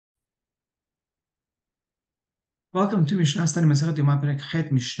Welcome to Mishna study Masachet Yoma Perek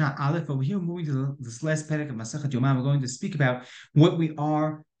Het Mishnah Aleph. Over here, moving to this last perek of Masachet Yoma, we're going to speak about what we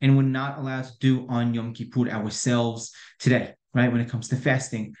are and we're not allowed to do on Yom Kippur ourselves today, right? When it comes to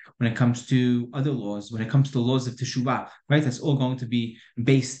fasting, when it comes to other laws, when it comes to the laws of Teshuvah, right? That's all going to be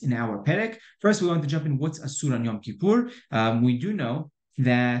based in our perek. First, we're going to jump in what's Asur on Yom Kippur. We do know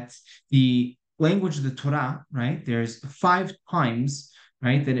that the language of the Torah, right? There's 5 times,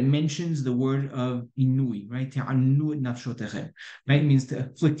 right, that it mentions the word of inui, right? Right? It means to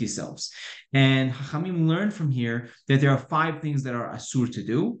afflict yourselves. And Chachamim learned from here that there are 5 things that are asur to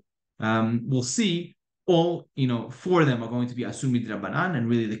do. We'll see all, 4 of them are going to be asur midrabanan, and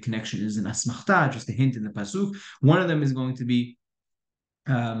really the connection is in asmachta, just a hint in the pasuk. One of them is going to be,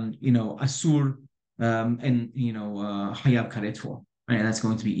 asur, and, hayab karet for. And that's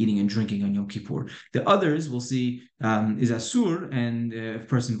going to be eating and drinking on Yom Kippur. The others we'll see is asur, and if a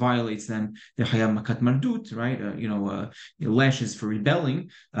person violates them, they're hayab makat mardut, right? Lashes for rebelling,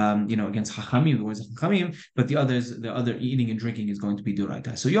 against chachamim, the words of chachamim. But the other eating and drinking is going to be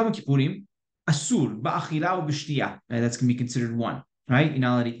duraita. So Yom Kippurim, asur ba'achila u'b'shtiyah, that's going to be considered one, right? You're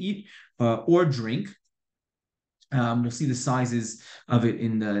not allowed to eat or drink. We'll see the sizes of it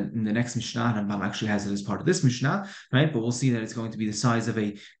in the next Mishnah. Rambam actually has it as part of this Mishnah, right? But we'll see that it's going to be the size of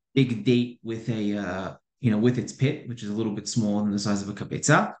a big date with a with its pit, which is a little bit smaller than the size of a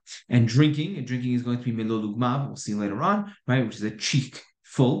kapetza. And drinking is going to be melo lugma. We'll see later on, right? Which is a cheek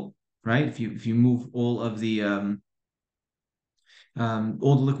full, right? If you move all of the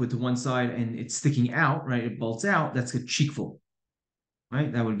liquid to one side and it's sticking out, right? It bolts out. That's a cheek full. Right,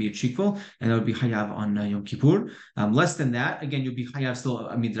 that would be a cheekful, and that would be hayav on Yom Kippur. Less than that, again, you'll be hayav still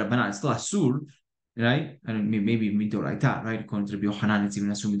midrabanan, it's still asur, right? And maybe midoraita, right? According to Rabbi Yochanan, it's even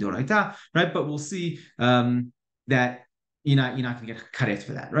asur midoraita, right? But we'll see that you're not going to get karet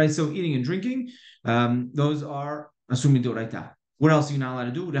for that, right? So eating and drinking, those are asur midoraita. What else are you not allowed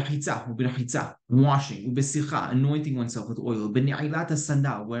to do? Rechitza, washing, ubesicha, anointing oneself with oil, b'ne'ilata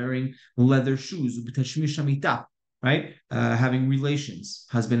sandal, wearing leather shoes, ub'tashmish shamita, right? Having relations,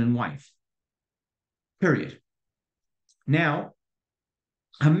 husband and wife. Period. Now,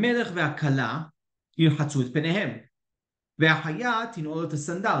 Hamelech ve'akala yirchatzu et penehem. Ve'achayat tin'olot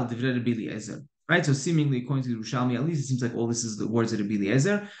sandal divrei Rabbi Eliezer. Right? So seemingly, according to the Yerushalmi, at least it seems like all this is the words of Rabbi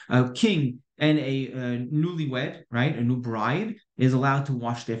Eliezer. A king and a newlywed, right, a new bride, is allowed to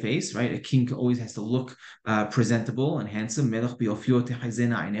wash their face, right? A king always has to look presentable and handsome. Melech biofio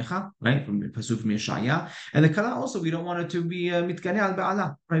tehazena einecha, right? From Pasuk from Yeshaya. And the kala also, we don't want her to be mitkaneh al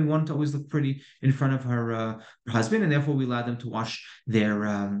ba'ala, right? We want her to always look pretty in front of her husband, and therefore we allow them to wash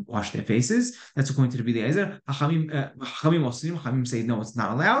their faces. That's according to Rabbi Eliezer. Chachamim say no, it's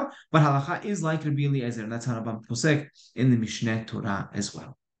not allowed, but halacha is like Rabbi Eliezer, and that's how Rambam posek in the Mishneh Torah as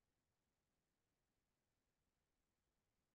well.